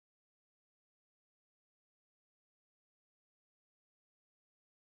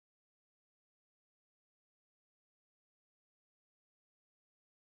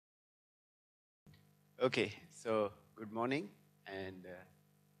Okay, so good morning, and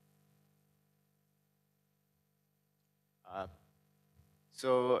uh,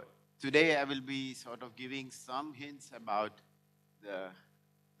 so today I will be sort of giving some hints about the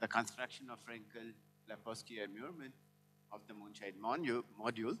the construction of Frankel, Lapowski, and Muirman of the Moonshine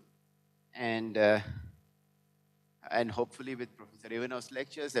module, and uh, and hopefully with Professor Ivanov's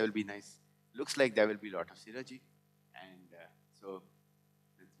lectures there will be nice. Looks like there will be a lot of synergy, and so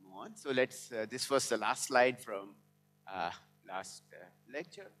let's move on. So let's. This was the last slide from last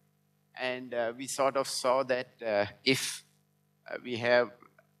lecture. And we sort of saw that if we have,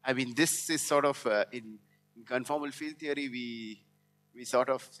 I mean, this is sort of in conformal field theory, we sort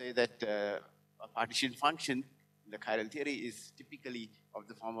of say that a partition function in the chiral theory is typically of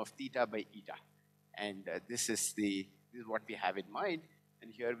the form of theta by eta. And this is what we have in mind.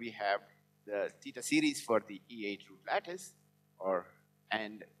 And here we have the theta series for the E8 root lattice,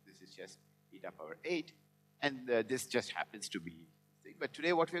 and this is just eta power 8. And this just happens to be. But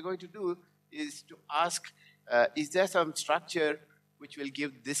today what we're going to do is to ask, is there some structure which will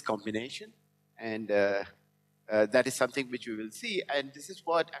give this combination? And that is something which we will see. And this is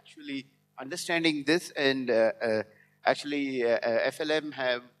what actually understanding this and actually FLM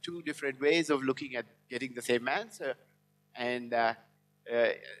have two different ways of looking at getting the same answer. And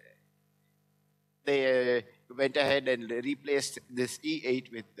they went ahead and replaced this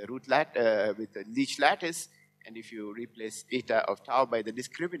E8 with the with the leech lattice. And if you replace eta of tau by the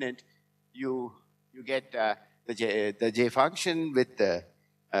discriminant, you get the J function with the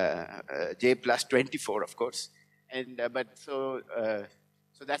J plus 24, of course. And so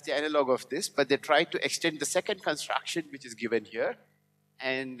that's the analog of this. But they tried to extend the second construction, which is given here,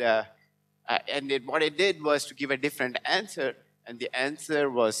 and what it did was to give a different answer, and the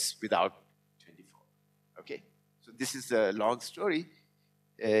answer was without 24. Okay, so this is a long story.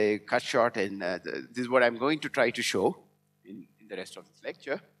 Cut short, and this is what I'm going to try to show in the rest of this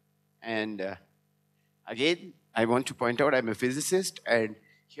lecture. And again, I want to point out I'm a physicist, and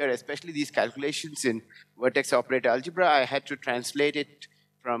here, especially these calculations in vertex operator algebra, I had to translate it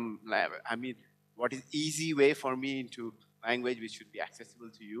from, I mean, what is easy way for me into language which should be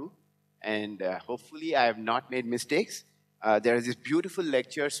accessible to you. And hopefully I have not made mistakes. There are these beautiful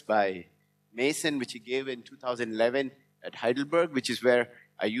lectures by Mason, which he gave in 2011 at Heidelberg, which is where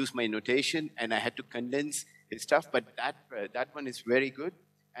I use my notation, and I had to condense his stuff, but that one is very good.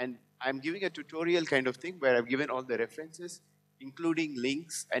 And I'm giving a tutorial kind of thing where I've given all the references, including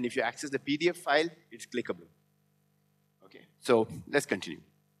links, and if you access the PDF file, it's clickable. Okay, so let's continue.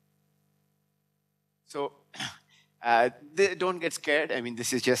 So don't get scared. I mean,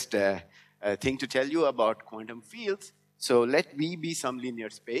 this is just a thing to tell you about quantum fields. So let V be some linear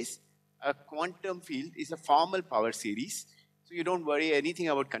space. A quantum field is a formal power series. So you don't worry anything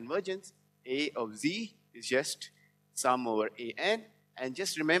about convergence. A of Z is just sum over AN. And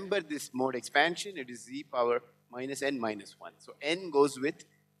just remember this mode expansion. It is Z power minus N minus 1. So N goes with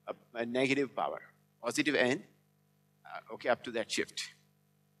a negative power, positive N, okay, up to that shift.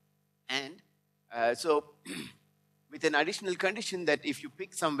 And so with an additional condition that if you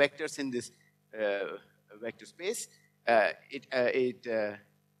pick some vectors in this vector space,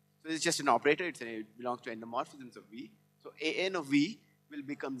 so it's just an operator. It belongs to endomorphisms of V. So AN of V will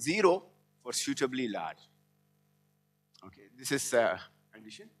become 0 for suitably large. Okay, this is a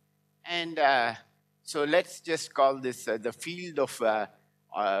condition. And so let's just call this the field of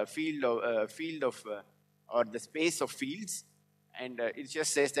or the space of fields. And it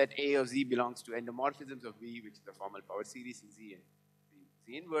just says that A of Z belongs to endomorphisms of V, which is the formal power series in Z and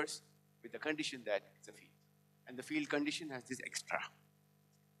Z inverse, with the condition that it's a field. And the field condition has this extra.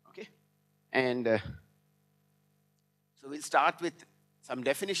 Okay? And so we'll start with some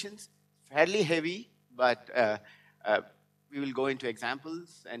definitions, fairly heavy, but we will go into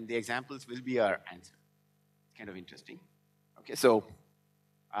examples, and the examples will be our answer. It's kind of interesting. Okay, so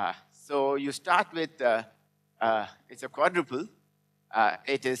you start with, it's a quadruple.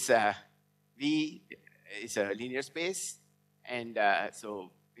 It is, V is a linear space, and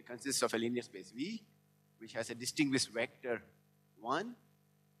so it consists of a linear space V, which has a distinguished vector 1,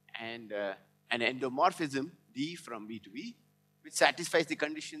 and an endomorphism D from V to V, which satisfies the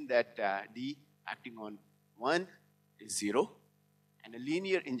condition that D acting on 1 is 0, and a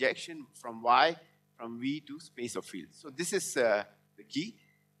linear injection from Y from V to space of fields. So this is the key.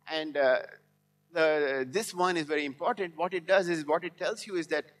 And this one is very important. What it does is, what it tells you is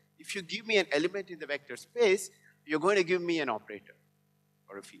that if you give me an element in the vector space, you're going to give me an operator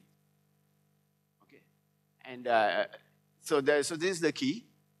or a field. Okay, and so this is the key.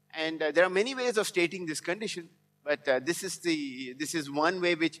 And there are many ways of stating this condition, but this is one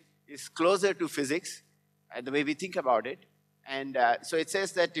way which is closer to physics. the way we think about it. And so it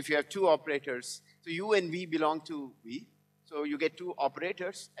says that if you have two operators, so U and V belong to V, so you get two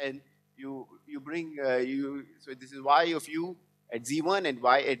operators, and you bring, so this is Y of U at Z1 and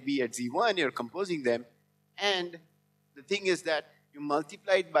Y at V at Z1, you're composing them, and the thing is that you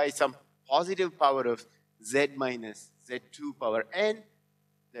multiply it by some positive power of Z minus Z2 power N,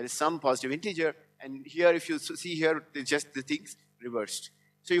 there is some positive integer, and here if you see here, it's just the things reversed.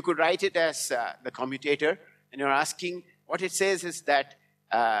 So you could write it as the commutator, and you're asking, what it says is that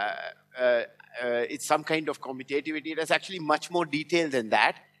it's some kind of commutativity. It is actually much more detailed than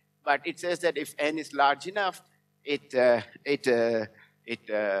that, but it says that if N is large enough, it will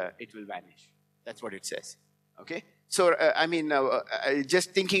vanish. That's what it says. Okay. So I mean,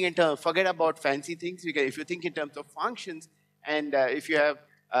 just thinking in terms, forget about fancy things. If you think in terms of functions, and if you have,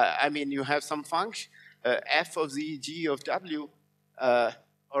 I mean, you have some function f of z, g of w,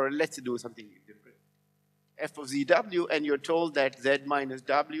 or let's do something different. F of zw, and you're told that z minus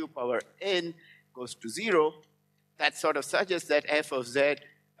w power n goes to 0. That sort of suggests that f of z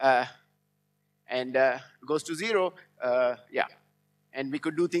goes to 0. Yeah, and we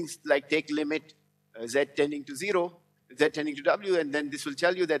could do things like take limit z tending to 0, z tending to w, and then this will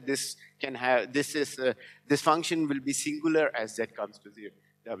tell you that this can have this function will be singular as z comes to 0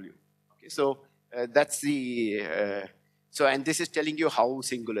 w. Okay, so that's the and this is telling you how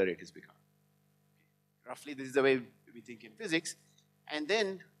singular it has become. Roughly, this is the way we think in physics. And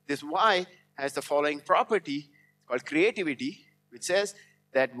then this y has the following property called creativity, which says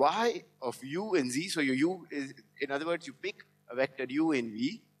that y of u and z, so your u is, in other words, you pick a vector u in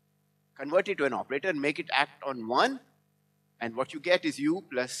v, convert it to an operator, and make it act on 1, and what you get is u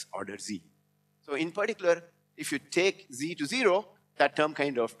plus order z. So in particular, if you take z to 0, that term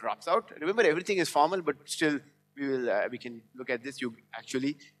kind of drops out. Remember, everything is formal, but still we can look at this, you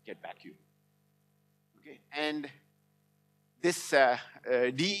actually get back u. Okay, and this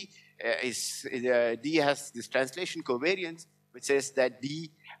D has this translation covariance, which says that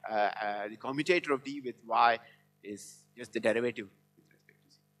D, the commutator of D with Y is just the derivative with respect to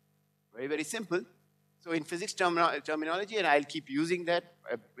Z. Very, very simple. So in physics terminology, and I'll keep using that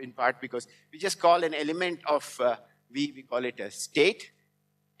in part because we just call an element of V, we call it a state.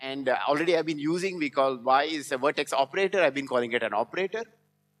 And already I've been using, we call Y is a vertex operator, I've been calling it an operator.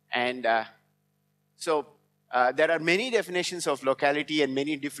 And so there are many definitions of locality and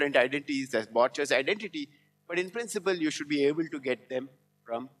many different identities as Borcher's identity, but in principle, you should be able to get them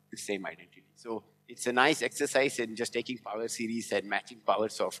from the same identity. So it's a nice exercise in just taking power series and matching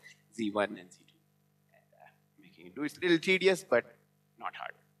powers of Z1 and Z2. And making it do. It's a little tedious, but not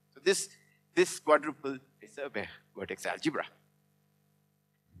hard. So this quadruple is a vertex algebra.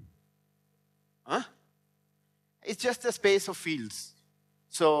 Huh? It's just a space of fields.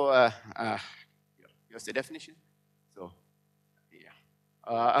 So here's the definition. So,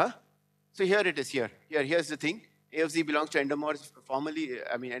 yeah. So here it is here. Here's the thing. A of Z belongs to endomorphisms,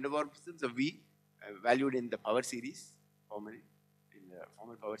 endomorphisms of V valued in the power series, formally, in the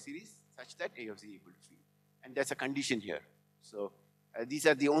formal power series, such that A of Z equal to V. And there's a condition here. So these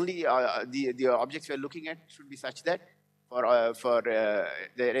are the only, the objects we're looking at should be such that for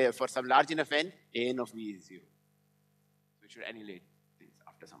some large enough n, A n of V is 0. So it should annihilate things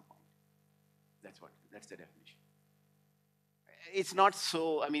after some point. That's the definition. It's not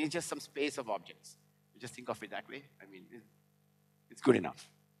so, it's just some space of objects. You just think of it that way. It's good enough.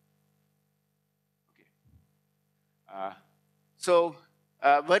 Okay.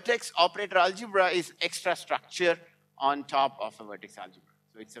 Vertex operator algebra is extra structure on top of a vertex algebra.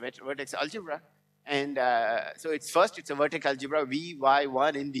 So it's a vertex algebra. And so it's a vertex algebra V, Y,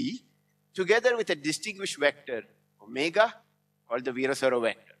 1, and D, together with a distinguished vector, omega, called the Virasoro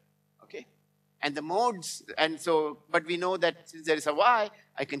vector. Okay? And the modes, but we know that since there is a y,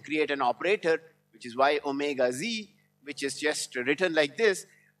 I can create an operator, which is y omega z, which is just written like this.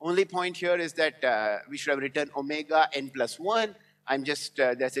 Only point here is that we should have written omega n plus 1.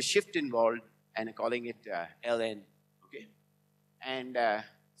 There's a shift involved, and I'm calling it ln, okay? And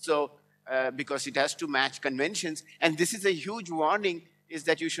because it has to match conventions, and this is a huge warning, is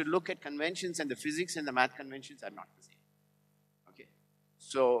that you should look at conventions, and the physics and the math conventions are not the same.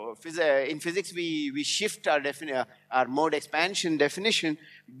 So in physics, we shift our mode expansion definition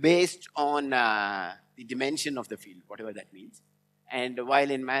based on the dimension of the field, whatever that means. And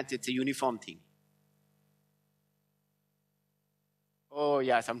while in math, it's a uniform thing. Oh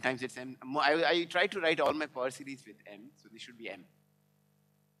yeah, sometimes it's M. I try to write all my power series with M, so this should be M.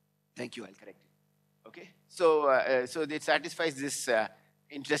 Thank you, I'll correct it. Okay, so it satisfies this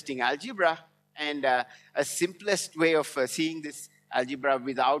interesting algebra, and a simplest way of seeing this algebra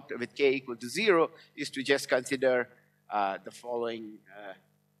with k equal to 0 is to just consider the following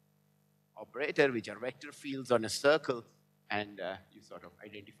operator, which are vector fields on a circle, and you sort of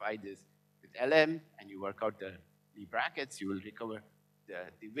identify this with LM, and you work out the Lie brackets. You will recover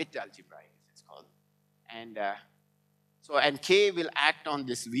the width algebra, I guess it's called. And and K will act on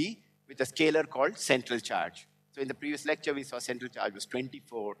this V with a scalar called central charge. So in the previous lecture, we saw central charge was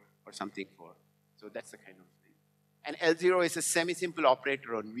 24 or something for. So that's the kind of thing. And L0 is a semi-simple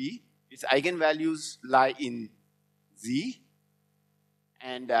operator on V. Its eigenvalues lie in Z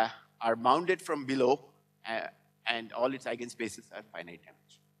and are bounded from below, and all its eigenspaces are finite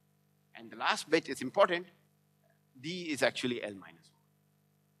dimension. And the last bit is important. D is actually L minus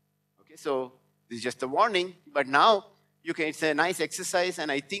 1. Okay, so this is just a warning, but now it's a nice exercise,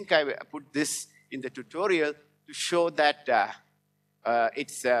 and I think I put this in the tutorial to show that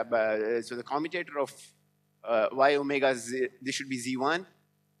so the commutator of y omega z, this should be z1,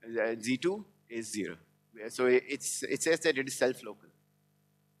 z2 is 0. So it says that it is self-local.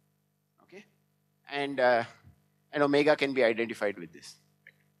 Okay, and omega can be identified with this.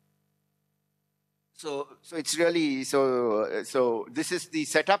 So it's really so this is the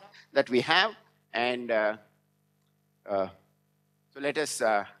setup that we have, and so let us.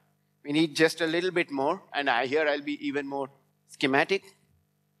 We need just a little bit more, and here I'll be even more schematic.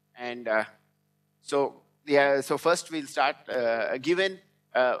 And so first we'll start given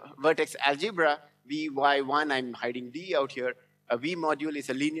vertex algebra Vy1. I'm hiding D out here. A V module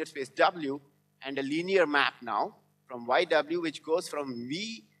is a linear space W and a linear map now from YW, which goes from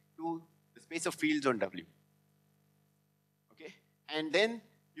V to the space of fields on W. Okay, and then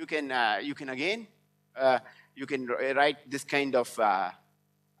you can again write this kind of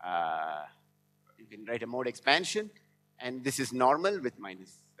you can write a mode expansion, and this is normal with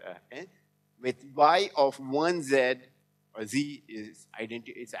minus n, with y of 1z or z is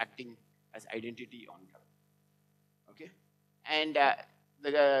acting as identity on W. Okay, and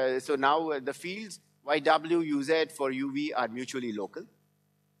so now the fields YW, UZ for UV are mutually local.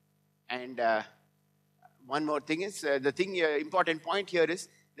 And one more thing is, important point here is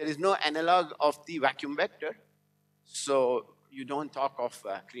there is no analog of the vacuum vector, so you don't talk of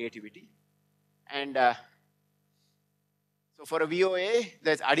creativity. And so for a VOA,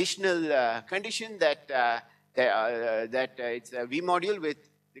 there's additional condition that it's a V module with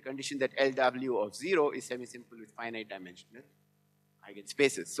the condition that LW of 0 is semi-simple with finite dimensional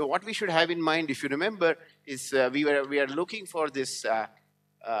eigenspaces. So what we should have in mind, if you remember, is we are looking for this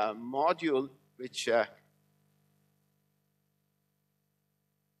module which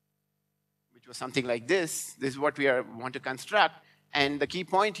was something like this. This is what we want to construct. And the key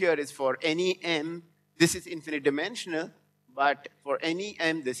point here is for any m, this is infinite dimensional, but for any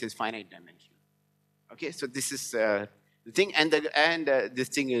m, this is finite dimensional. Okay, so this is the thing, and this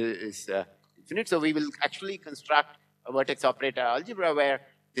thing is infinite. So we will actually construct a vertex operator algebra where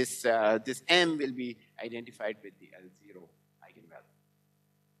this m will be identified with the L0 eigenvalue.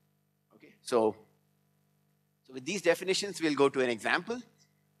 Okay, so with these definitions, we'll go to an example.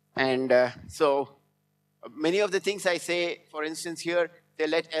 And so many of the things I say, for instance, here, they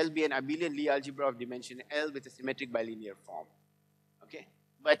let L be an abelian Lie algebra of dimension L with a symmetric bilinear form. Okay,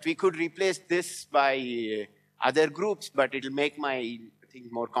 but we could replace this by other groups, but it'll make my thing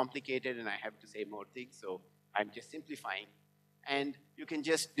more complicated, and I have to say more things. So I'm just simplifying. And you can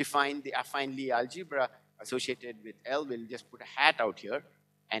just define the affine Lie algebra associated with L. We'll just put a hat out here,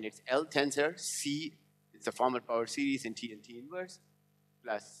 and it's L tensor C. It's a formal power series in T and T inverse,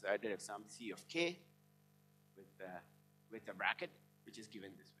 plus direct sum C of K with a bracket, which is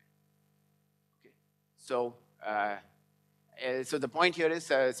given this way. Okay, so so the point here is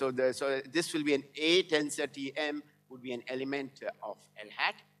so this will be an A tensor Tm would be an element of L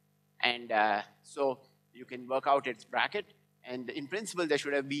hat, and so you can work out its bracket. And in principle, there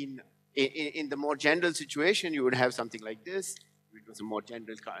should have been in the more general situation, you would have something like this. It was a more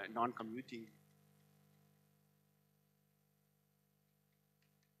general non-commuting.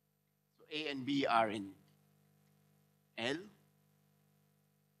 A and B are in L.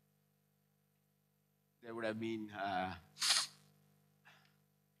 There would have been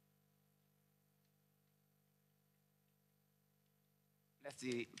that's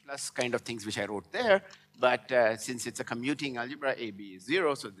the plus kind of things which I wrote there. But since it's a commuting algebra, AB is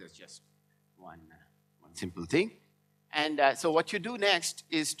 0, so there's just one simple thing. And so what you do next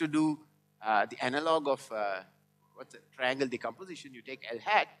is to do the analog of what's a triangle decomposition. You take L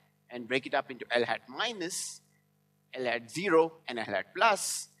hat and break it up into L hat minus, L hat 0, and L hat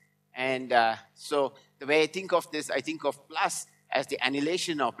plus. And so the way I think of this, I think of plus as the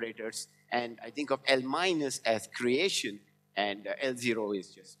annihilation operators, and I think of L minus as creation. and L0 is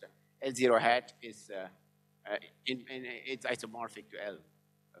just, L0 hat is, it's isomorphic to L.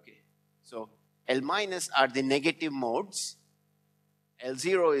 Okay, so L minus are the negative modes.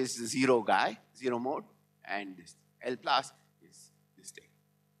 L0 is the zero guy, zero mode, and this L plus is this thing.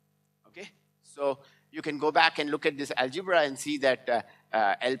 Okay, so you can go back and look at this algebra and see that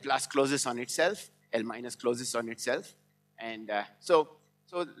L plus closes on itself, L minus closes on itself, and so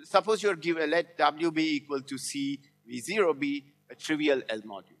suppose you're given, let W be equal to C V0 be a trivial L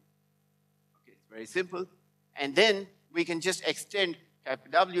module. Okay, it's very simple, and then we can just extend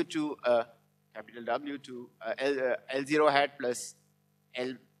capital W to L0 hat plus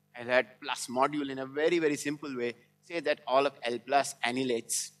L hat plus module in a very, very simple way. Say that all of L plus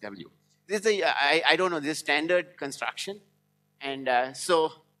annihilates W. This is I don't know, this standard construction. And and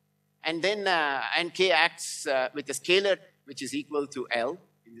K acts with a scalar which is equal to L,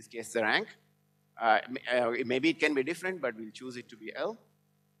 in this case the rank. Maybe it can be different, but we'll choose it to be L.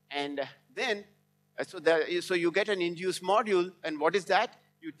 And then, so you get an induced module, and what is that?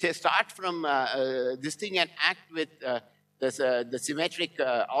 You start from this thing and act with the symmetric,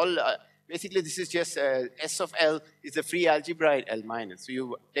 basically this is just S of L is a free algebra at L minus. So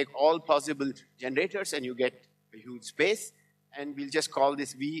you take all possible generators and you get a huge space, and we'll just call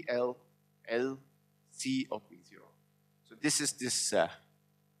this VL LC of V0. So this is this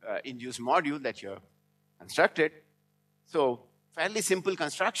induced module that you have constructed. So fairly simple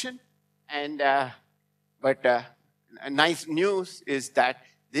construction, and but a nice news is that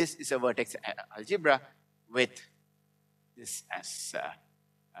this is a vertex algebra with this as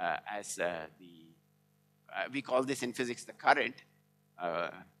we call this in physics the current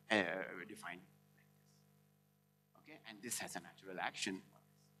defined like this. Okay, and this has a natural action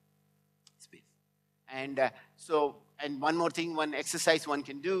space. And and one more thing, one exercise one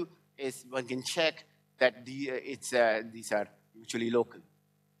can do is one can check that these are mutually local.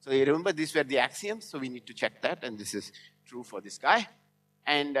 So you remember these were the axioms, so we need to check that, and this is true for this guy.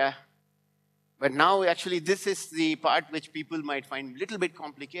 And but now actually this is the part which people might find a little bit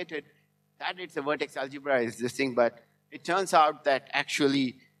complicated, that it's a vertex algebra is this thing, but it turns out that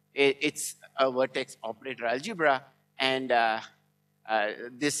actually it's a vertex operator algebra, and there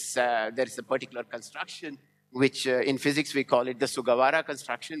is a particular construction which in physics we call it the Sugawara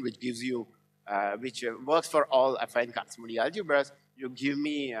construction, which gives you, which works for all affine Kac-Moody algebras. You give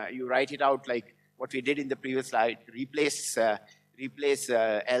me, you write it out like what we did in the previous slide, replace L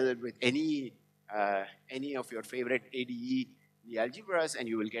with any of your favorite ADE the algebras, and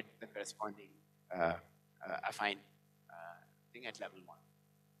you will get the corresponding affine thing at level 1.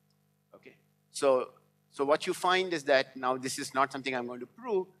 Okay, so what you find is that now this is not something I'm going to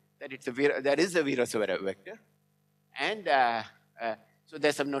prove, that it's there is a Virasovara vector, and so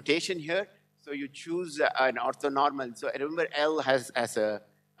there's some notation here. So you choose an orthonormal. So remember, L has as a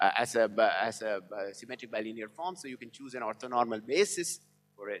symmetric bilinear form, so you can choose an orthonormal basis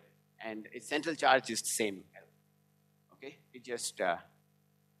for it, and its central charge is the same L. Okay, it just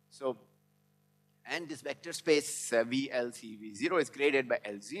so, and this vector space VLCV0 is graded by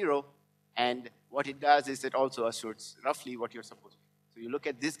L0, and what it does is it also asserts roughly what you're supposed to. So you look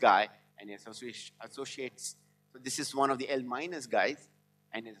at this guy and it associates. So this is one of the L minus guys,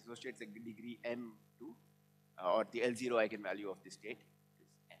 and it associates a degree M2, or the L0 eigenvalue of this state is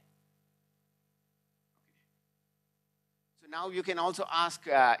M. Okay. So now you can also ask,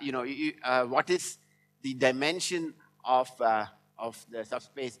 what is the dimension of the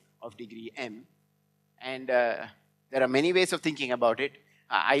subspace of degree M? And there are many ways of thinking about it.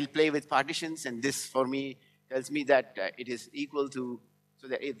 I'll play with partitions, and this for me tells me that it is equal to, so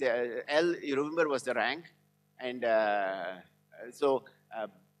that if the L, you remember, was the rank, and so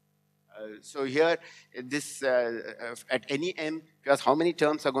here, this at any M, because how many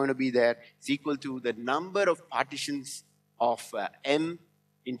terms are going to be there, is equal to the number of partitions of M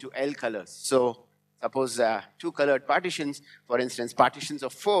into L colors. So suppose 2 colored partitions, for instance, partitions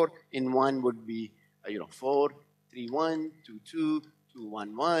of 4 in one would be 4, 3, 1, 2, 2, 2,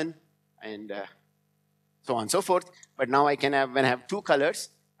 1, 1, and so on and so forth. But now I can have, when I have 2 colors,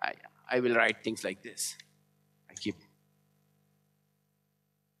 I will write things like this. I keep.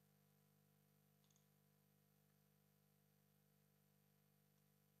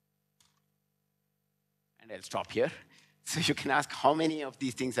 And I'll stop here. So you can ask how many of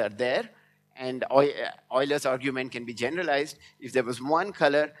these things are there. And Euler's argument can be generalized. If there was one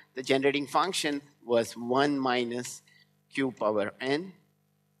color, the generating function was 1 minus q power n.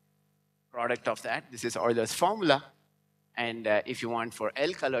 Product of that, this is Euler's formula. And if you want for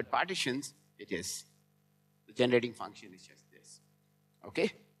L colored partitions, it is, the generating function is just this.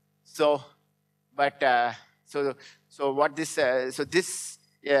 Okay? So, but So what this, this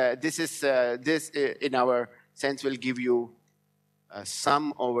in our sense will give you a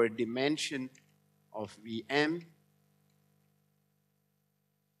sum over dimension of Vm.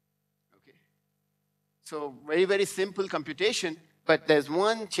 Okay. So very, very simple computation, but there's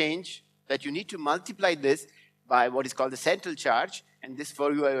one change that you need to multiply this by what is called the central charge, and this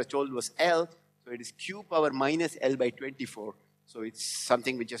for you I was told was L, so it is q power minus L by 24. So it's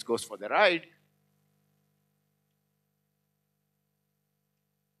something which just goes for the ride.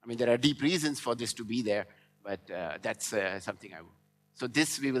 I mean, there are deep reasons for this to be there, but that's something I will. So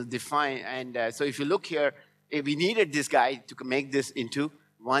this we will define, and so if you look here, if we needed this guy to make this into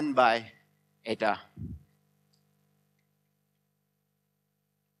 1 by eta.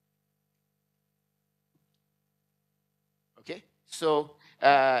 Okay, so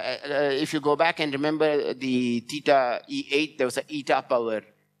if you go back and remember the theta E8, there was a eta power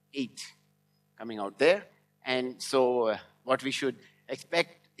 8 coming out there, and so what we should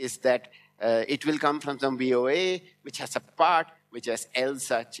expect is that it will come from some VOA, which has a part which has L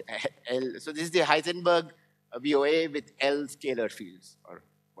such L. So this is the Heisenberg VOA with L scalar fields or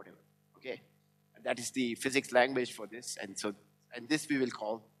whatever. Okay, and that is the physics language for this, and so this we will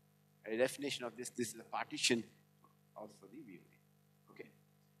call a definition of this. This is a partition also the VOA. Okay,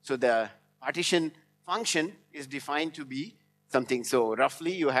 so the partition function is defined to be something. So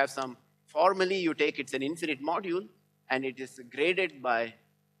roughly, you have some. Formally, you take it's an infinite module, and it is graded by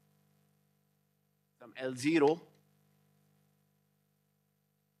some L0.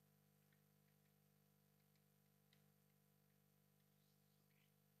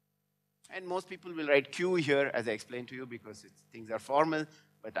 And most people will write Q here, as I explained to you, because things are formal.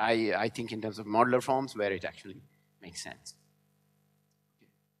 But I think in terms of modular forms where it actually makes sense. Okay.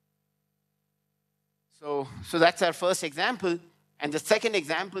 So that's our first example. And the second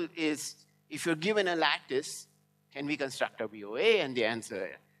example is, if you're given a lattice, can we construct a VOA? And the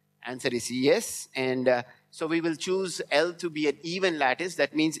answer is yes. And so we will choose L to be an even lattice.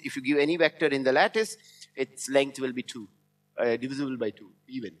 That means if you give any vector in the lattice, its length will be 2, divisible by 2,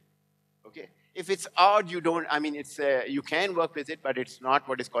 even. Okay. If it's odd, you don't. I mean, it's you can work with it, but it's not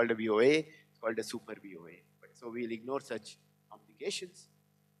what is called a VOA. It's called a super VOA. So we'll ignore such complications.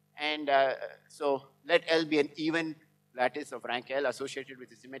 And so let L be an even lattice of rank L associated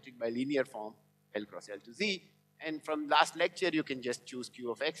with a symmetric bilinear form L cross L to Z. And from last lecture, you can just choose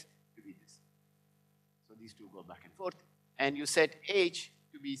Q of X to be this. So these two go back and forth. And you set H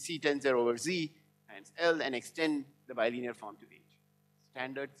to be C tensor over Z times L and extend the bilinear form to H.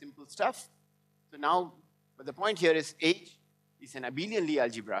 Standard simple stuff. So now, but the point here is H is an abelian Lie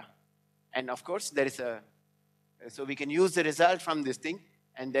algebra. And of course, there is a, so we can use the result from this thing.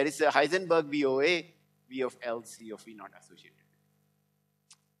 And there is a Heisenberg VOA, V of L, C of V not associated with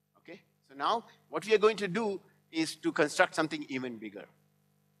it. Okay? So now, what we are going to do is to construct something even bigger.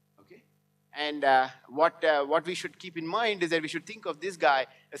 Okay? And what we should keep in mind is that we should think of this guy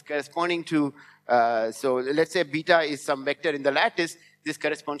as corresponding to, so let's say beta is some vector in the lattice. This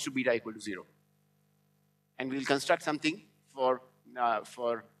corresponds to beta equal to 0. And we'll construct something for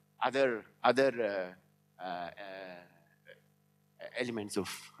other elements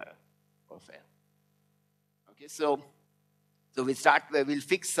of L. Okay, so we'll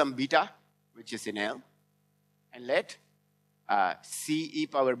fix some beta, which is in L, and let C e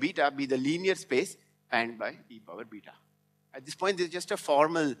power beta be the linear space spanned by e power beta. At this point, this is just a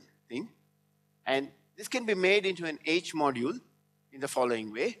formal thing, and this can be made into an H module in the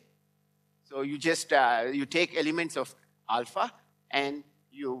following way. So you just you take elements of alpha, and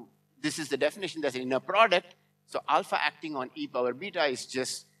this is the definition. That's an inner product. So alpha acting on e power beta is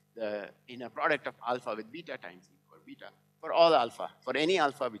just the inner product of alpha with beta times e power beta for all alpha, for any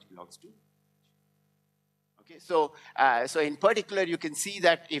alpha which belongs to. Okay, so in particular, you can see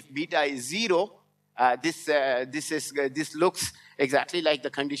that if beta is 0, this looks exactly like the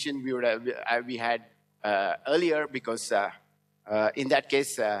condition we had earlier, because in that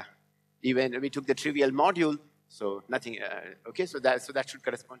case, even we took the trivial module, so nothing. Okay, so that should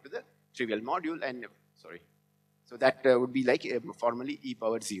correspond to the trivial module, and sorry. So that would be like formally e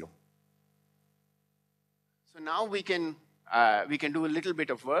power 0. So now we can do a little bit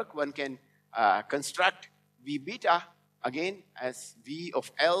of work. One can construct V beta again as V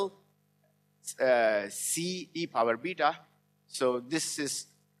of L C e power beta. So this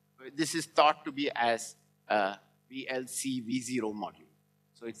is thought to be as VLC V0 module.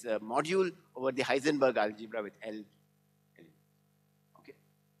 So it's a module over the Heisenberg algebra with L. Okay,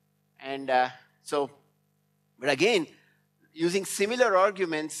 and but again, using similar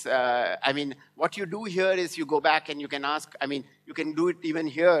arguments, I mean, what you do here is you go back and you can ask, I mean, you can do it even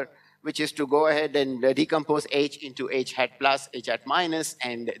here, which is to go ahead and decompose H into H hat plus, H hat minus,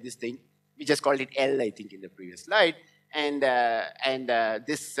 and this thing. We just called it L, I think, in the previous slide. And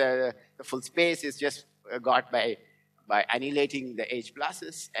the full space is just got by annihilating the H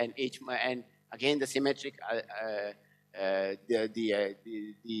pluses and and again the symmetric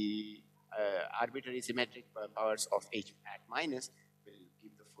arbitrary symmetric powers of H hat minus will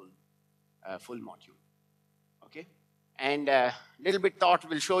give the full module. Okay, and little bit thought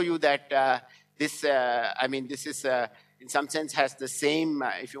will show you that this is in some sense has the same.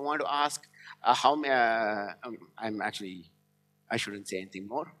 If you want to ask how I shouldn't say anything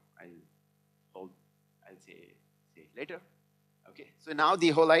more. I'll say it later. Okay, so now the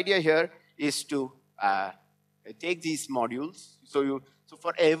whole idea here is to take these modules. So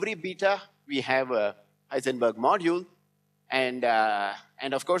for every beta we have a Heisenberg module, and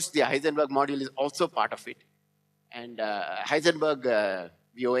of course the Heisenberg module is also part of it, and Heisenberg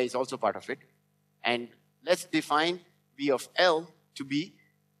VOA is also part of it. And let's define V of L to be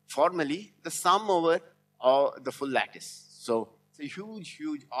formally the sum over the full lattice. So it's a huge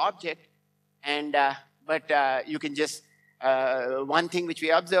object, and but you can just one thing which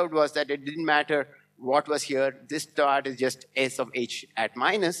we observed was that it didn't matter what was here. This part is just S of H at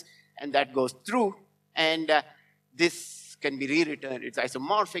minus, and that goes through, and this can be rewritten. It's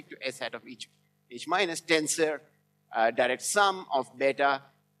isomorphic to S hat of H minus tensor direct sum of beta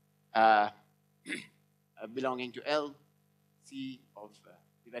belonging to L C of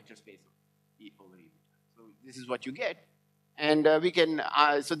the vector space of E over E. So this is what you get, and we can.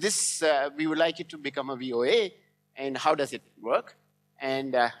 So this we would like it to become a VOA, and how does it work?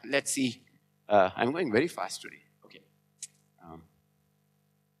 And let's see. I'm going very fast today. Okay.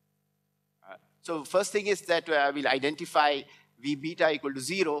 So first thing is that we'll identify V beta equal to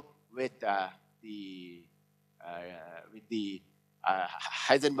 0 with the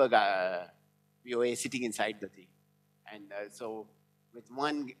Heisenberg VOA sitting inside the thing, and so with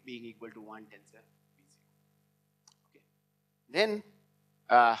 1 being equal to 1 tensor V0. Okay. Then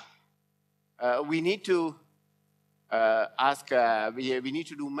we need to we need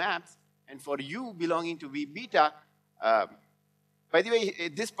to do maps. And for U belonging to V beta, by the way,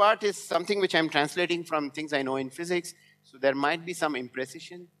 this part is something which I'm translating from things I know in physics. So there might be some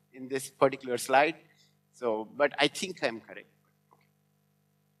imprecision in this particular slide. So, but I think I'm correct. Okay.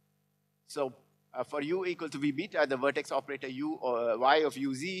 So for U equal to V beta, the vertex operator U or Y of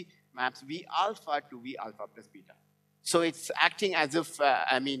UZ maps V alpha to V alpha plus beta. So it's acting as if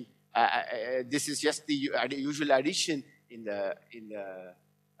this is just the usual addition in the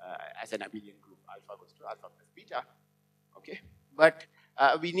as an abelian group, alpha goes to alpha plus beta. Okay, but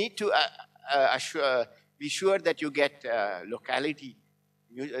we need to be sure that you get locality.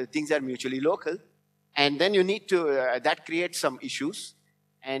 Things are mutually local, and then you need to that creates some issues,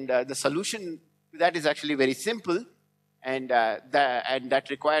 and the solution to that is actually very simple, and that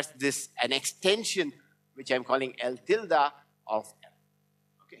requires an extension which I'm calling L tilde of L.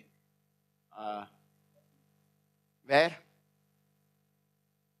 Okay, where?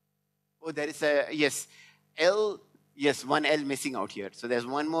 Oh, there is a, yes, L, yes, one L missing out here. So there's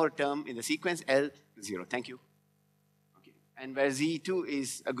one more term in the sequence, L, 0. Thank you. Okay. And where Z2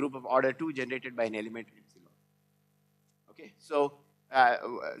 is a group of order 2 generated by an element epsilon. Okay. So,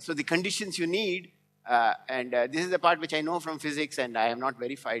 so the conditions you need, and this is the part which I know from physics and I have not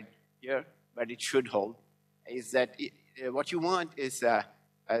verified here, but it should hold, is that what you want is,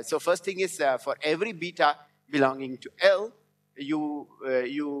 so first thing is for every beta belonging to L,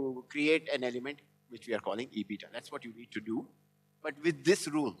 you create an element which we are calling E beta. That's what you need to do. But with this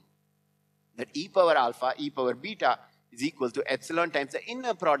rule, that E power alpha, E power beta is equal to epsilon times the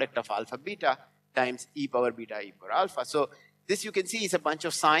inner product of alpha beta times E power beta, E power alpha. So this you can see is a bunch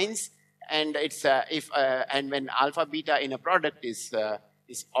of signs, and it's and when alpha beta inner product is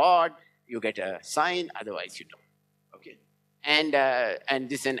odd, you get a sign. Otherwise, you don't. Okay. And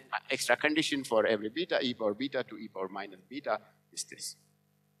this is an extra condition for every beta, E power beta to E power minus beta is this.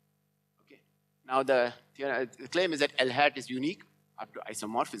 Okay. Now the claim is that L hat is unique up to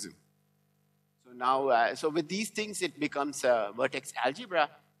isomorphism. So now, so with these things, it becomes a vertex algebra.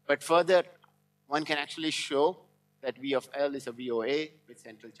 But further, one can actually show that V of L is a VOA with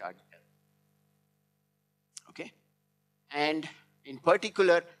central charge L. Okay. And in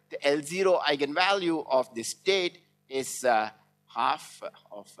particular, the L0 eigenvalue of this state is half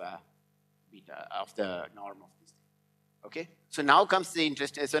of beta of the norm of this thing. Okay, so now comes the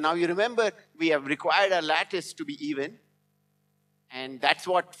interest. So now you remember we have required a lattice to be even, and that's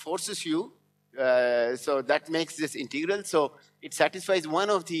what forces you. So that makes this integral. So it satisfies one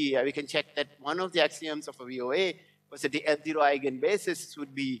of the. We can check that one of the axioms of a VOA was that the L0 eigenbasis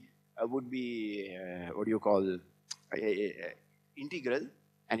would be would be, what do you call, integral,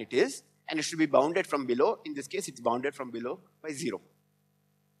 and it is, and it should be bounded from below. In this case, it's bounded from below by 0,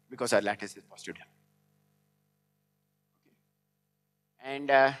 because our lattice is positive.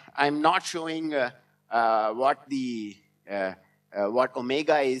 And I'm not showing what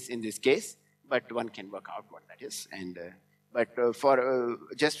omega is in this case, but one can work out what that is. And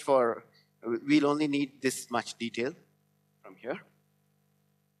we'll only need this much detail from here.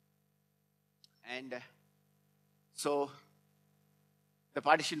 And so the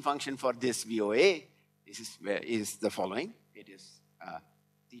partition function for this VOA is the following. It is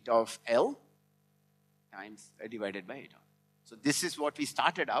theta of L times divided by eta. So this is what we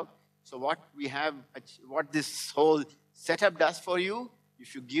started out. So what we have, what this whole setup does for you,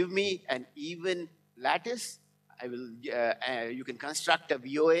 if you give me an even lattice, you can construct a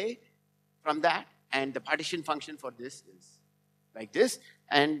VOA from that, and the partition function for this is like this.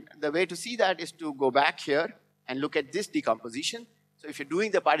 And the way to see that is to go back here and look at this decomposition. So if you're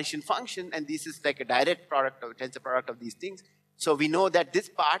doing the partition function, and this is like a direct product or tensor product of these things, so we know that this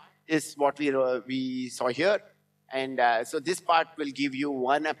part is what we saw here. And so this part will give you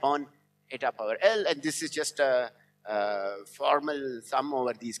 1 upon eta power L, and this is just a formal sum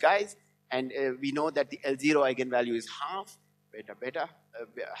over these guys. And we know that the L0 eigenvalue is half beta beta,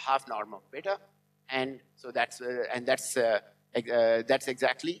 half norm of beta, and so that's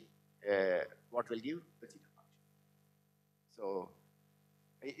exactly what will give the theta function. So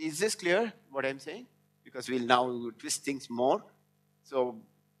is this clear what I'm saying? Because we'll now twist things more. So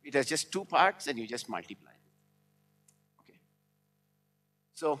it has just 2 parts, and you just multiply. Okay.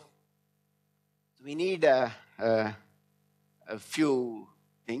 So we need a few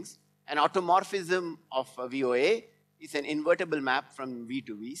things. An automorphism of a VOA is an invertible map from V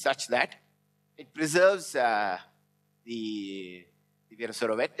to V such that it preserves the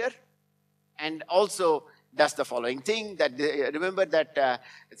Virasoro vector, and also does the following thing. That remember that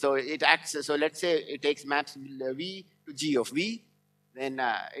so it acts. So let's say it takes maps V to G of V, then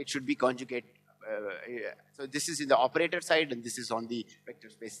it should be conjugate. So this is in the operator side, and this is on the vector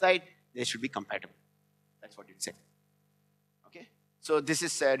space side. They should be compatible. That's what it said. Okay. So this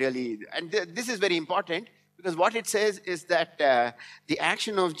is really, and this is very important, because what it says is that the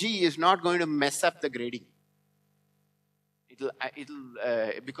action of G is not going to mess up the grading.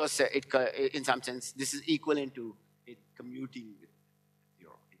 Because in some sense, this is equivalent to it commuting with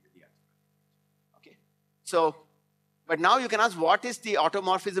 0 into the algebra. Okay. So, but now you can ask, what is the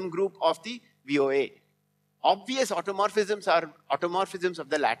automorphism group of the VOA? Obvious automorphisms are automorphisms of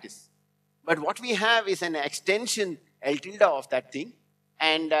the lattice. But what we have is an extension L tilde of that thing.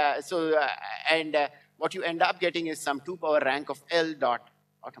 And what you end up getting is some 2 power rank of L dot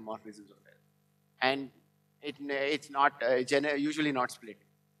automorphisms of L. And it's not usually not split.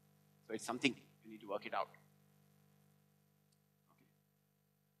 So it's something you need to work it out. Okay.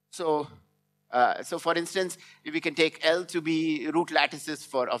 So for instance, if we can take L to be root lattices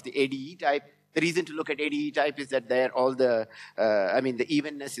of the ADE type, the reason to look at ADE type is that there all the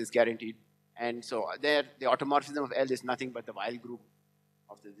evenness is guaranteed. And so there, the automorphism of L is nothing but the while group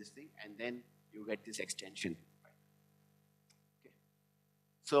of this thing, and then you get this extension. Okay.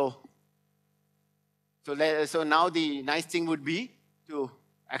 So now the nice thing would be to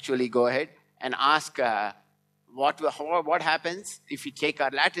actually go ahead and ask what happens if we take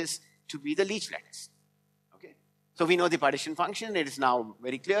our lattice to be the Leach lattice. Okay. So we know the partition function. It is now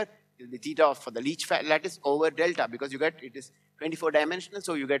very clear. It will be theta for the Leach lattice over delta, because you get it is 24 dimensional.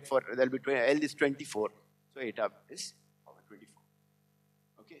 So you get L is 24. So eta is over 24.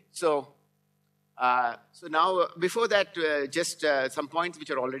 Okay. So now before that, just some points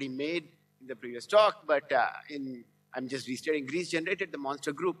which are already made in the previous talk, but I'm just restating. Greece generated the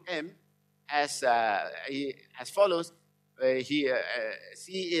monster group M as follows. C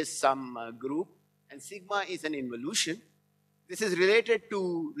is some group, and sigma is an involution. This is related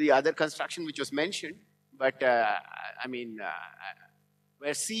to the other construction which was mentioned, but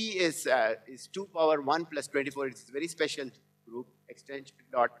where C is 2 power 1 plus 24, it's a very special group, extension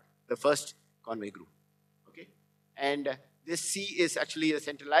dot the first Conway group. Okay, and this C is actually a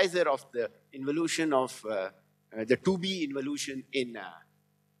centralizer of the involution of the 2B involution in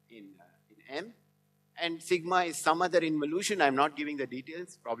M. And sigma is some other involution. I'm not giving the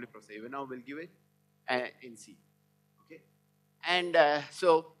details. Probably Professor Ivanov will give it in C. Okay, and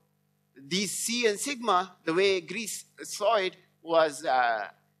so these C and sigma, the way Greece saw it was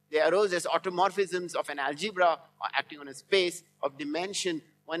they arose as automorphisms of an algebra acting on a space of dimension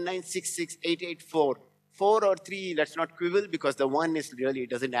 1966884. 4 or 3, let's not quibble, because the 1 is really, it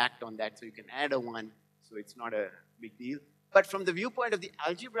doesn't act on that. So you can add a 1. So it's not a big deal. But from the viewpoint of the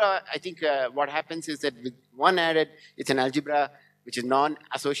algebra, I think what happens is that with one added, it's an algebra which is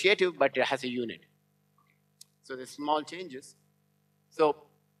non-associative, but it has a unit. So there's small changes. So,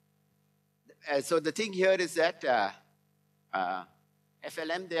 so the thing here is that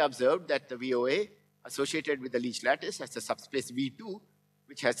FLM, they observed that the VOA associated with the Leech lattice has a subspace V2,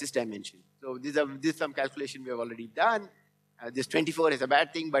 which has this dimension. So this is some calculation we have already done. This 24 is a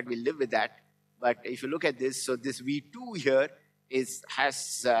bad thing, but we'll live with that. But if you look at this, so this V2 here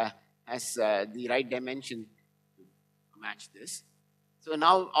has the right dimension to match this. So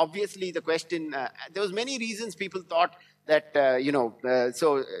now, obviously, the question, there was many reasons people thought that,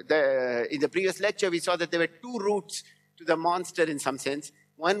 in the previous lecture, we saw that there were two routes to the monster in some sense.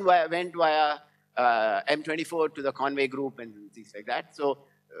 One went via M24 to the Conway group and things like that.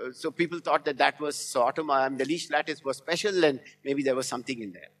 So people thought that that was, so the Leech lattice was special and maybe there was something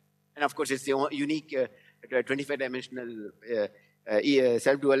in there. And of course, it's the unique 25-dimensional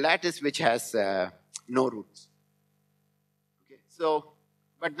self-dual lattice which has no roots. So,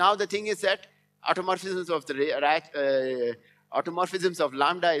 but now the thing is that automorphisms of the automorphisms of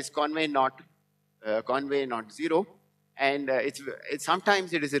lambda is Conway not 0, and it's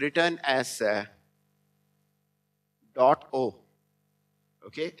sometimes it is written as dot O.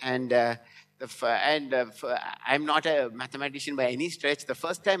 Okay, and I'm not a mathematician by any stretch. The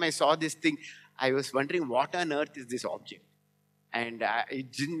first time I saw this thing, I was wondering what on earth is this object. And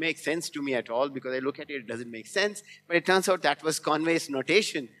it didn't make sense to me at all because I look at it, it doesn't make sense. But it turns out that was Conway's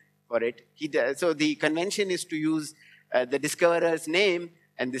notation for it. So the convention is to use the discoverer's name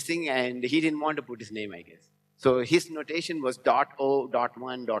and this thing, and he didn't want to put his name, I guess. So his notation was dot O, dot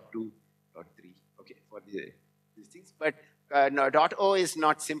 1, dot 2, dot 3, okay, for these things. But no, dot O is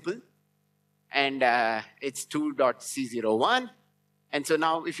not simple, and it's 2.C01. And so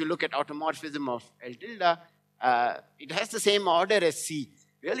now if you look at automorphism of L tilde, it has the same order as C.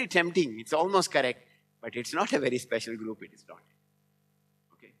 Really tempting. It's almost correct, but it's not a very special group. It is not.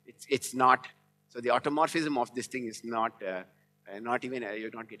 Okay, it's not. So the automorphism of this thing is not even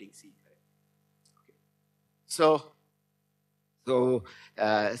you're not getting C. Okay. So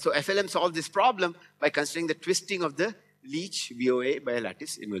FLM solved this problem by considering the twisting of the Leech VOA by a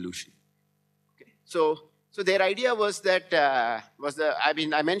lattice involution. Okay. So their idea was that I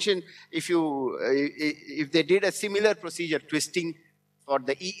mentioned if they did a similar procedure twisting for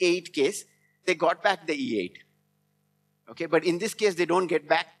the E8 case, they got back the E8. Okay, but in this case they don't get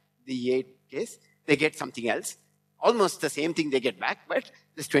back the E8 case, they get something else. Almost the same thing they get back, but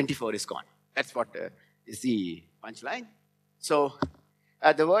this 24 is gone. That's what is the punchline. So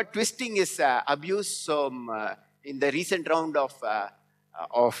the word twisting is abused in the recent round of what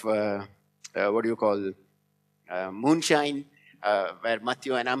do you call Moonshine, where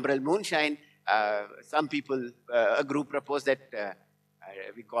Matthew and Umbrel Moonshine, some people, a group proposed that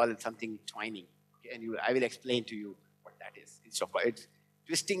we call it something twining. Okay? And I will explain to you what that is.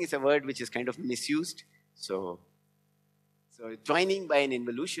 Twisting is a word which is kind of misused. So twining by an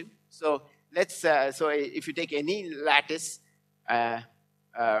involution. So if you take any lattice,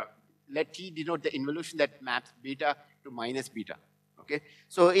 let T denote the involution that maps beta to minus beta. Okay,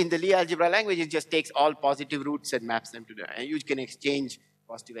 so in the Lie algebra language, it just takes all positive roots and maps them to and you can exchange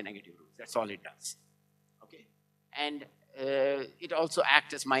positive and negative roots. That's all it does. Okay, and it also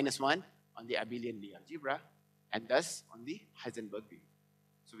acts as -1 on the abelian Lie algebra and thus on the Heisenberg view.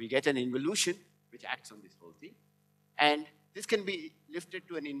 So we get an involution which acts on this whole thing, and this can be lifted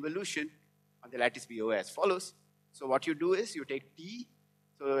to an involution on the lattice VOA as follows. So what you do is you take T.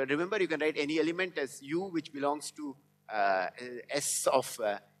 So remember, you can write any element as U which belongs to S of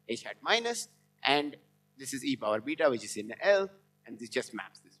H hat minus, and this is e power beta, which is in L, and this just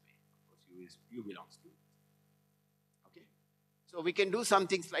maps this way. Of course, U belongs to. Okay, so we can do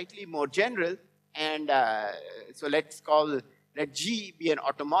something slightly more general, and so let G be an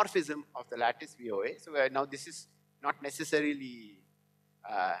automorphism of the lattice VOA. So now this is not necessarily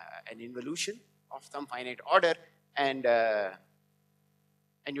an involution of some finite order, and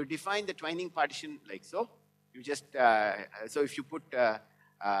you define the twining partition like so. You just, so if you put,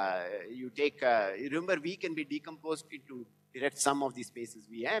 you take, remember V can be decomposed into direct sum of these spaces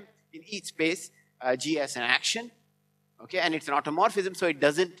VM. In each space, G has an action, okay, and it's an automorphism, so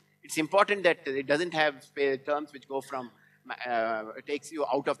it's important that it doesn't have terms which go from, it takes you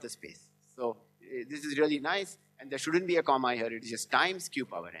out of the space. So this is really nice, and there shouldn't be a comma here, it's just times Q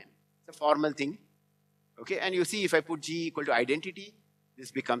power N. It's a formal thing, okay, and you see if I put G equal to identity, this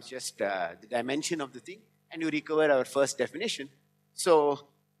becomes just the dimension of the thing, and you recover our first definition. So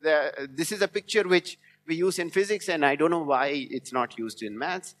this is a picture which we use in physics, and I don't know why it's not used in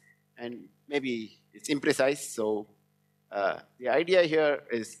maths, and maybe it's imprecise. So the idea here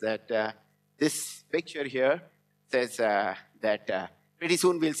is that this picture here says that pretty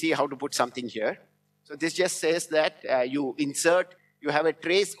soon we'll see how to put something here. So this just says that you insert, you have a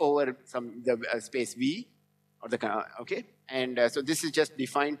trace over the space V, or the okay, and so this is just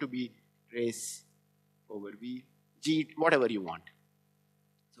defined to be trace over V, G, whatever you want.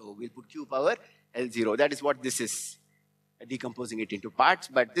 So we'll put Q power L0. That is what this is, decomposing it into parts,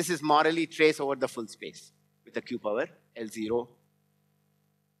 but this is morally trace over the full space with the Q power L0.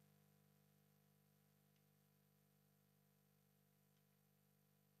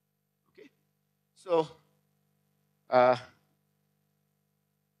 Okay, so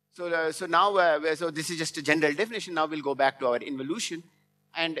so now so this is just a general definition. Now we'll go back to our involution,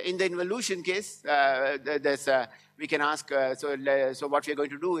 and in the involution case, we can ask. So what we're going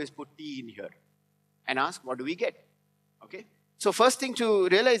to do is put T in here, and ask what do we get. Okay. So first thing to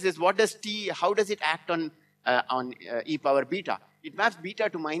realize is what does T? How does it act on e power beta? It maps beta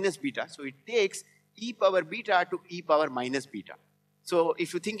to minus beta. So it takes e power beta to e power minus beta. So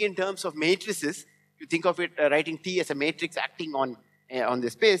if you think in terms of matrices, you think of it writing T as a matrix acting on the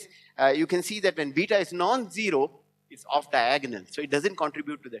space, you can see that when beta is non-zero, it's off diagonal. So it doesn't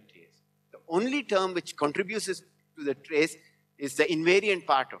contribute to the trace. The only term which contributes to the trace is the invariant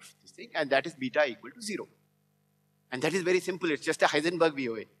part of this thing, and that is beta equal to 0. And that is very simple. It's just a Heisenberg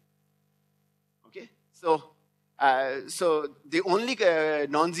VOA. Okay? So, so the only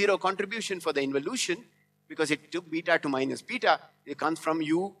non-zero contribution for the involution, because it took beta to minus beta, it comes from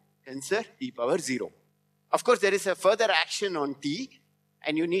U tensor e power 0. Of course, there is a further action on T,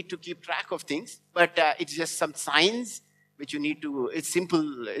 and you need to keep track of things, but it's just some signs which you need to, it's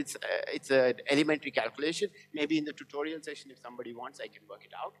simple, it's an elementary calculation. Maybe in the tutorial session, if somebody wants, I can work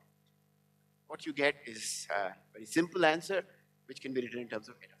it out. What you get is a very simple answer, which can be written in terms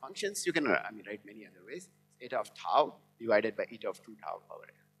of eta functions. You can write many other ways. Eta of tau divided by eta of 2 tau power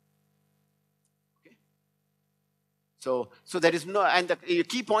n. Okay? So there is no, and the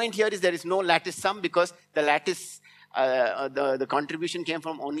key point here is there is no lattice sum, because the lattice, the contribution came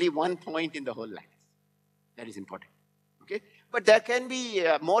from only one point in the whole lattice. That is important. Okay? But there can be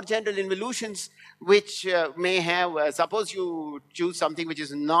more general involutions which may have, suppose you choose something which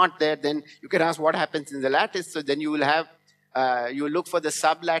is not there, then you can ask what happens in the lattice. So then you will have, you will look for the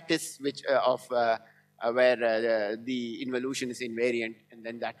sublattice which where the involution is invariant, and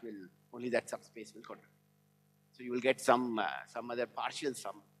then that will, only that subspace will contribute. So you will get some other partial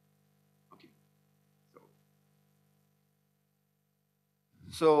sum. Okay.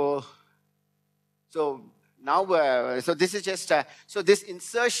 So now, so this is just, so this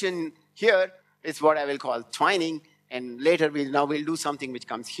insertion here is what I will call twining, and later we'll do something which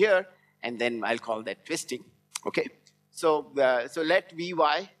comes here, and then I'll call that twisting. Okay. So so let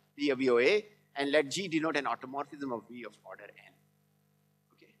Vy be a VOA, and let G denote an automorphism of V of order n.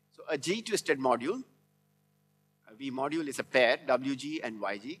 Okay. So a G twisted module, a V module is a pair WG and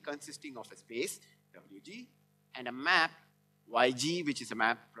YG consisting of a space WG and a map YG, which is a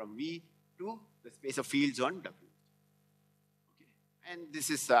map from V to the space of fields on W. Okay. And this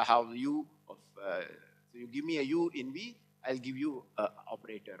is how U of, so you give me a U in V, I'll give you an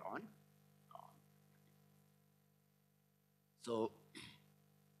operator on. So,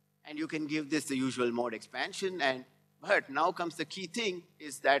 and you can give this the usual mode expansion, but now comes the key thing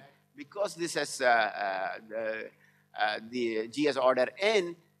is that because this has the G has order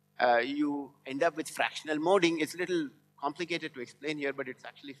n, you end up with fractional moding. It's a little complicated to explain here, but it's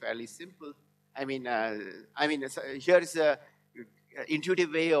actually fairly simple. Here is a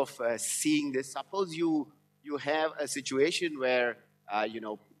intuitive way of seeing this. Suppose you have a situation where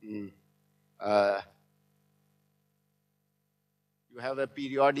you have a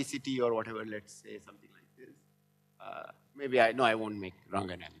periodicity or whatever. Let's say something like this. Maybe I won't make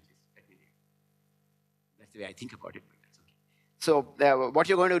wrong analogies. That's the way I think about it, but that's okay. So what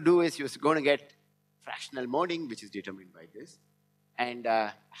you're going to do is you're going to get fractional moding, which is determined by this. And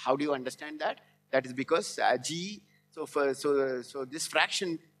how do you understand that? That is because G, so this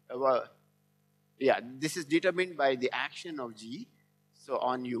fraction, this is determined by the action of G, so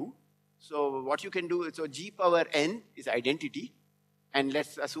on U. So what you can do is, so G power n is identity, and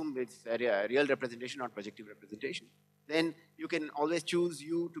let's assume it's a real representation, not projective representation. Then you can always choose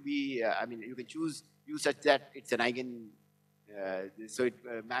U to be, you can choose U such that it's an eigen, so it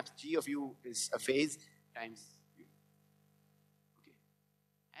maps G of U is a phase times U. Okay.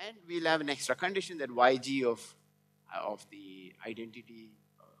 And we'll have an extra condition that YG of the identity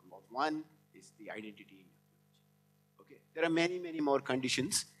of 1 is the identity. Okay. There are many, many more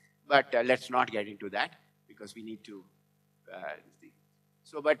conditions, but let's not get into that because we need to.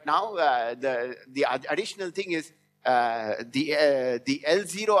 So, but now the additional thing is the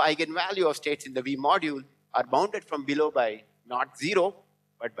L0 eigenvalue of states in the V module are bounded from below by not 0,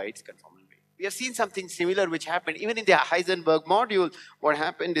 but by its conformal way. We have seen something similar which happened even in the Heisenberg module. What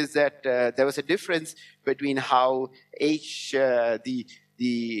happened is that there was a difference between how the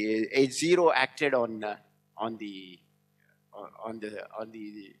H0 acted on the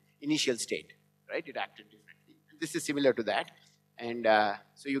initial state, right? It acted differently. This is similar to that, and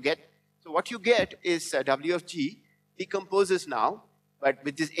so what you get is W of G decomposes now, but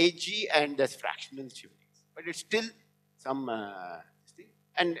with this Hg and this fractional shiftings. But it's still some thing,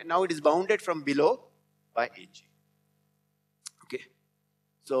 and now it is bounded from below by Hg. Okay,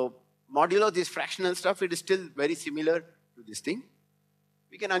 so modulo this fractional stuff, it is still very similar to this thing.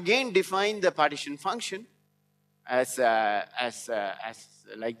 We can again define the partition function as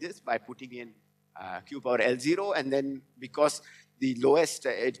like this by putting in q power L0, and then because the lowest,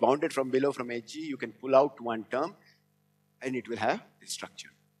 it's bounded from below from Hg, you can pull out one term and it will have this structure.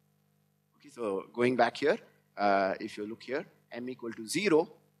 Okay, so going back here, if you look here, m equal to 0,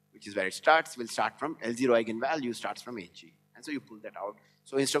 which is where it starts, will start from L0 eigenvalue starts from Hg. And so you pull that out.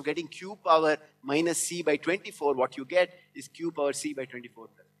 So instead of getting q power minus c by 24, what you get is q power c by 24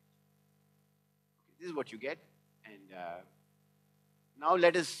 plus. Okay, this is what you get. And now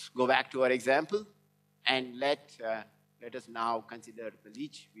let us go back to our example and let us now consider the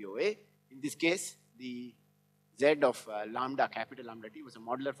Leach VOA. In this case, the z of lambda, capital lambda t, was a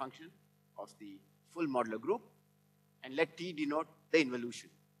modular function of the full modular group. And let t denote the involution.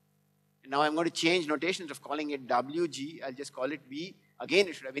 And now I'm going to change notations of calling it Wg. I'll just call it V. Again,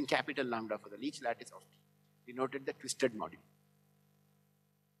 it should have been capital lambda for the Leach lattice of t, denoted the twisted module.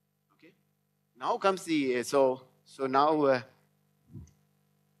 Okay. Now comes the, so now,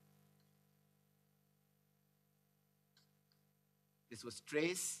 this was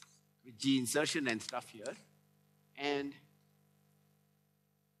trace with G insertion and stuff here. And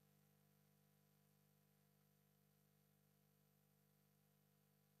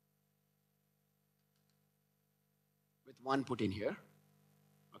with one put in here.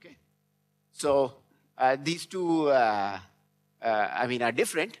 Okay. So these two, are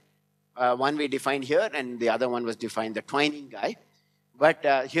different. One we defined here, and the other one was defined the twining guy. But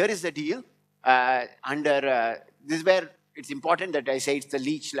here is the deal. This is where it's important that I say it's the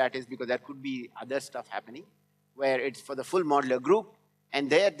Leach lattice, because there could be other stuff happening where it's for the full modular group, and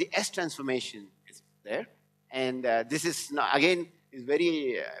there the S transformation is there. And this is, again, is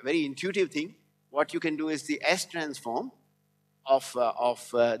very, very intuitive thing. What you can do is the S transform of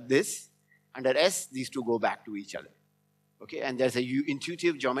this. Under S, these two go back to each other. Okay, and there's a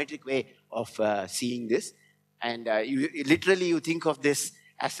intuitive geometric way of seeing this. And you think of this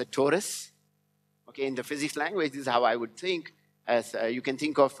as a torus. Okay, in the physics language, this is how I would think. As you can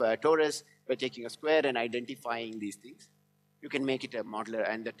think of a torus by taking a square and identifying these things. You can make it a modular,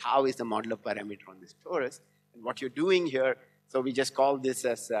 and the tau is the modular parameter on this torus. And what you're doing here, so we just call this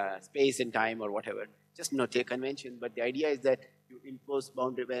as space and time or whatever, just not a convention. But the idea is that you impose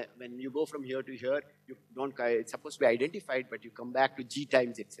boundary. When you go from here to here, you don't. It's supposed to be identified, but you come back to G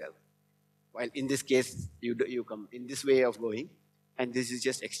times itself. While in this case, you come in this way of going, and this is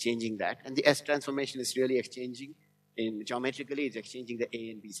just exchanging that. And the S transformation is really exchanging, geometrically, it's exchanging the A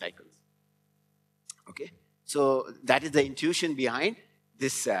and B cycles. Okay, so that is the intuition behind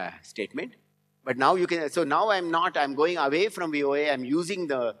this statement. But now you can, so now I'm going away from VOA, I'm using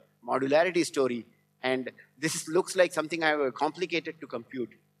the modularity story, and this looks like something I have complicated to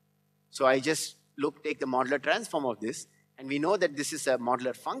compute. So I just take the modular transform of this, and we know that this is a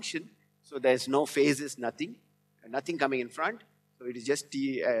modular function, so there's no phases, nothing coming in front. So it is just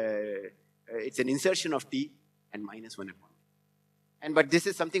t, it's an insertion of t and minus 1 upon. But this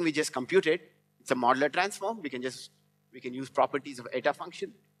is something we just computed. It's a modular transform. We can use properties of eta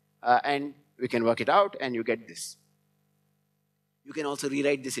function, and we can work it out, and you get this. You can also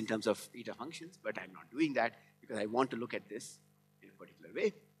rewrite this in terms of eta functions, but I'm not doing that because I want to look at this in a particular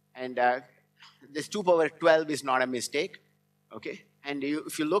way. And this 2 power 12 is not a mistake, okay? And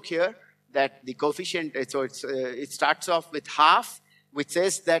if you look here, that the coefficient, so it starts off with half, which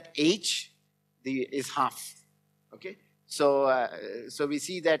says that h is half, okay? So so we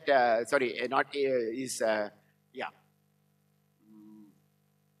see that, yeah.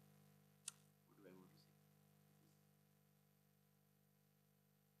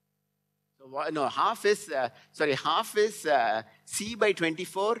 So no, half is c by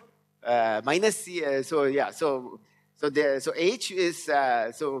 24 minus c. So yeah, so h is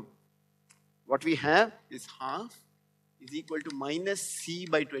so what we have is half is equal to minus c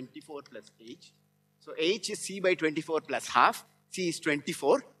by 24 plus h. So h is c by 24 plus half. C is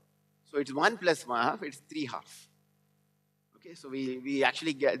 24. So it's 1 plus 1 half. It's 3 half. Okay, so we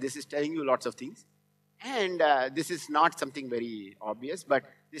actually get, this is telling you lots of things. And this is not something very obvious, but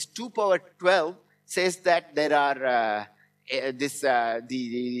this 2 power 12 says that there are there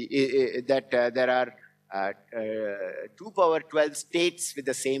are 2 power 12 states with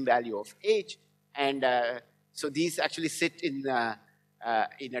the same value of h, and so these actually sit in a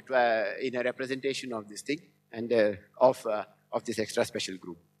representation of this thing and of this extra special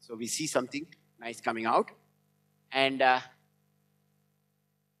group. So we see something nice coming out, and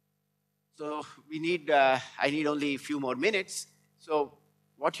so we need, I need only a few more minutes. So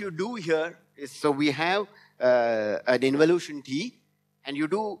what you do here is, so we have an involution T, and you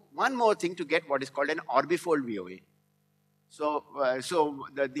do one more thing to get what is called an orbifold VOA. So,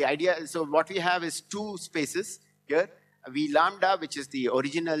 the idea, so what we have is two spaces here, V lambda, which is the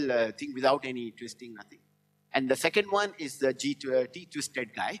original thing without any twisting, nothing. And the second one is the T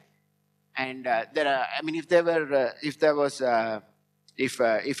twisted guy. And there are, I mean, if it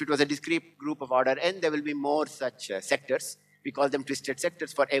was a discrete group of order n, there will be more such sectors. We call them twisted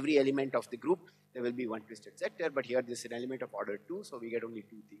sectors. For every element of the group, there will be one twisted sector, but here this is an element of order 2, so we get only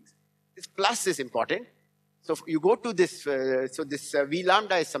two things. This plus is important. So you go to this, this V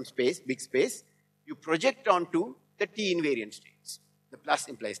lambda is some space, big space. You project onto the T invariant states. The plus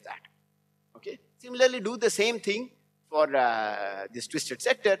implies that. Okay. Similarly, do the same thing for this twisted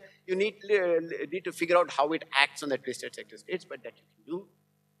sector. You need to figure out how it acts on the twisted sector states, but that you can do.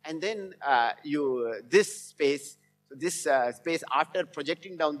 And then this space, so this space after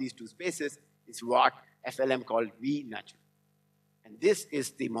projecting down these two spaces is what FLM called V natural. And this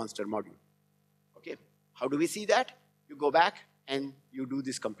is the monster module. Okay. How do we see that? You go back and you do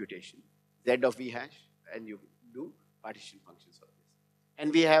this computation, Z of V hash, and you do partition functions of this.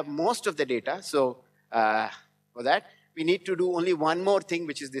 And we have most of the data. So for that, we need to do only one more thing,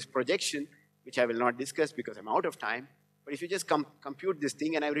 which is this projection, which I will not discuss because I'm out of time. But if you just compute this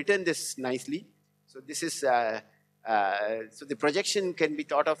thing, and I've written this nicely. So this is, so the projection can be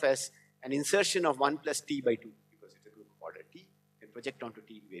thought of as an insertion of 1 plus T by 2, because it's a group of order T. You can project onto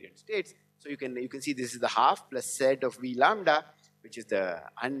T invariant states. So you can see this is the half plus Z of V lambda, which is the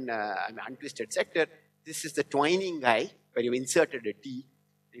untwisted sector. This is the twining guy, where you inserted a T.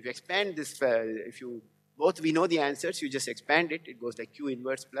 If you expand this, we know the answers, you just expand it. It goes like Q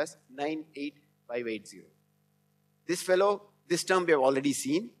inverse plus 98580. This fellow, this term we have already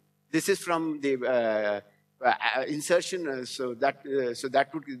seen. This is from the insertion, so that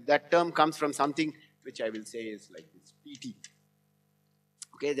term comes from something which I will say is like this PT.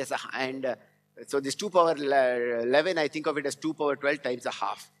 Okay, there's so this 2 power 11, I think of it as 2 power 12 times a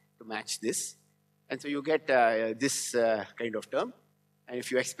half to match this. And so you get this kind of term. And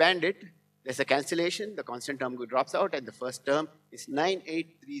if you expand it, there's a cancellation, the constant term drops out, and the first term is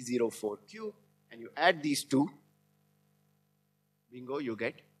 98304Q. And you add these two, bingo, you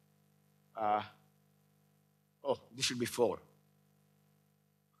get, this should be 4,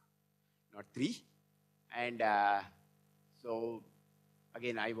 not 3. And so,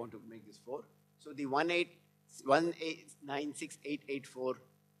 again, I want to make this 4. So the 1896884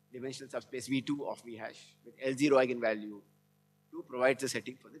 dimensional subspace V2 of V hash with L0 eigenvalue 2 provides a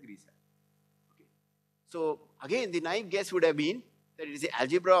setting for the Grease. Okay. So again, the naive guess would have been that it is the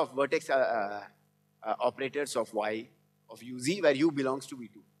algebra of vertex operators of Y of UZ, where U belongs to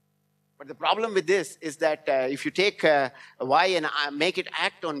V2. But the problem with this is that if you take Y and make it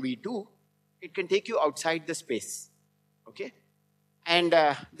act on V2, it can take you outside the space. Okay. And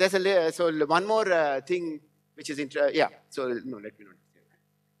there's one more thing which is so let me not say that.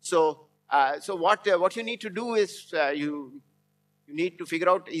 So what you need to do is you need to figure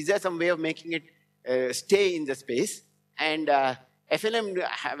out, is there some way of making it stay in the space? And FLM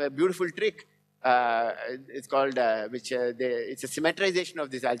have a beautiful trick. It's called it's a symmetrization of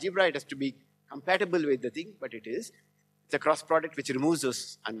this algebra. It has to be compatible with the thing, but it is. It's a cross product which removes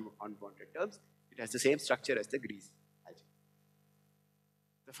those unwanted terms. It has the same structure as the Grease.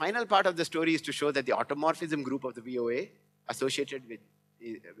 The final part of the story is to show that the automorphism group of the VOA associated with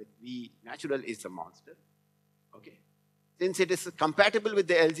V natural is a monster. Okay. Since it is compatible with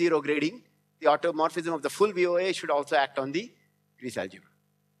the L0 grading, the automorphism of the full VOA should also act on the Grease algebra.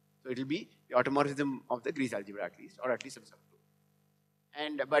 So it will be the automorphism of the Grease algebra at least, or at least some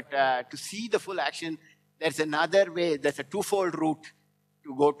subgroup. But to see the full action, there's another way, there's a twofold route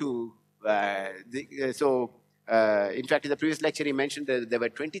to go to. In fact, in the previous lecture, he mentioned that there were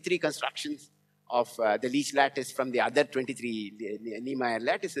 23 constructions of the Leach lattice from the other 23 Niemeyer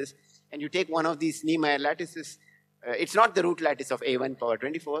lattices. And you take one of these Niemeyer lattices. It's not the root lattice of A1 power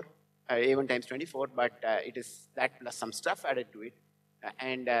 24, A1 times 24, but it is that plus some stuff added to it.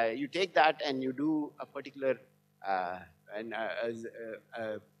 And you take that and you do a particular and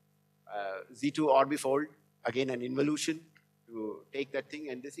Z2 orbifold, again an involution to take that thing,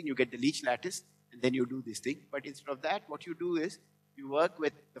 and this thing, you get the Leech lattice, and then you do this thing. But instead of that, what you do is you work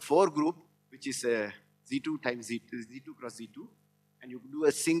with the 4 group, which is Z2 times Z2, Z2 cross Z2, and you do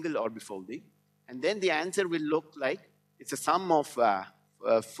a single orbifolding. And then the answer will look like it's a sum of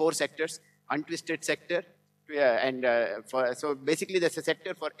 4 sectors, untwisted sector, so basically there's a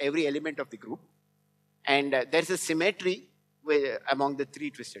sector for every element of the group. And there's a symmetry among the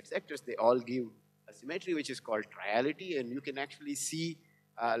 3 twisted sectors. They all give a symmetry which is called triality, and you can actually see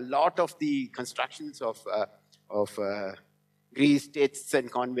a lot of the constructions of Greece, States, and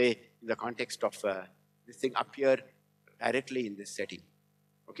Conway in the context of this thing appear directly in this setting.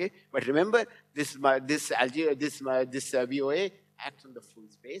 Okay, but remember this VOA acts on the full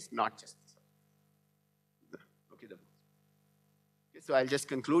space, not just the surface. Okay, so I'll just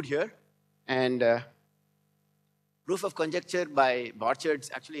conclude here. And proof of conjecture by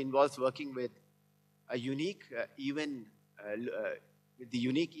Borchards actually involves working with a unique with the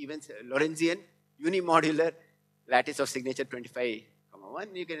unique events Lorentzian unimodular lattice of signature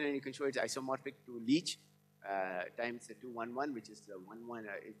 25,1. You can show it's isomorphic to Leech times 211, which is the 11.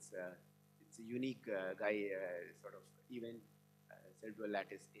 It's a unique guy sort of even cerebral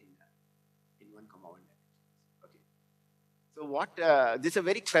lattice in 1,1. Okay. So what this is a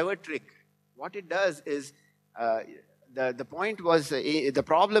very clever trick. What it does is the point was the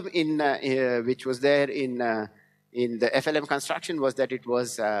problem in which was there in the FLM construction was that it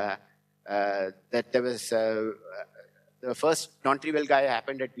was that there was the first non-trivial guy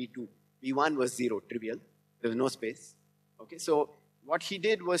happened at V2. V1 was 0, trivial. There was no space. Okay, so what he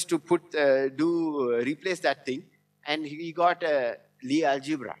did was to replace that thing, and he got a Lie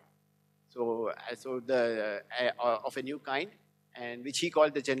algebra. So the of a new kind, and which he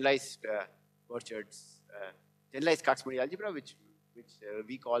called the generalized Borchards, generalized Cox-Moody algebra, which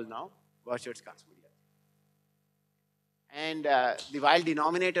we call now Borchards Cox-Moody algebra. And the Weil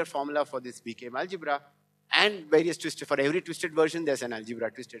denominator formula for this became algebra, and various twisted, for every twisted version there's an algebra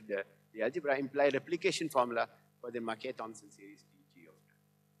twisted. The algebra imply replication formula for the Mackay-Thompson series TG of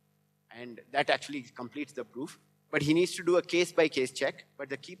time. And that actually completes the proof. But he needs to do a case-by-case check. But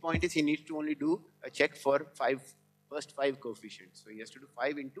the key point is he needs to only do a check for first 5 coefficients. So he has to do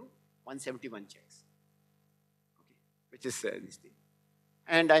 5 into 171 checks, okay, which is this thing.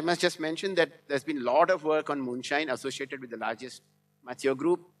 And I must just mention that there's been a lot of work on Moonshine associated with the largest Matthieu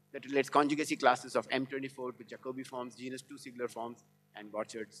group that relates conjugacy classes of M24 to Jacobi forms, genus 2 Sigler forms, and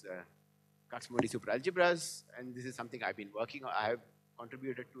Borchards Cox-Moody superalgebras. And this is something I've been working on, I have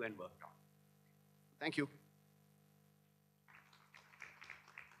contributed to and worked on. Thank you.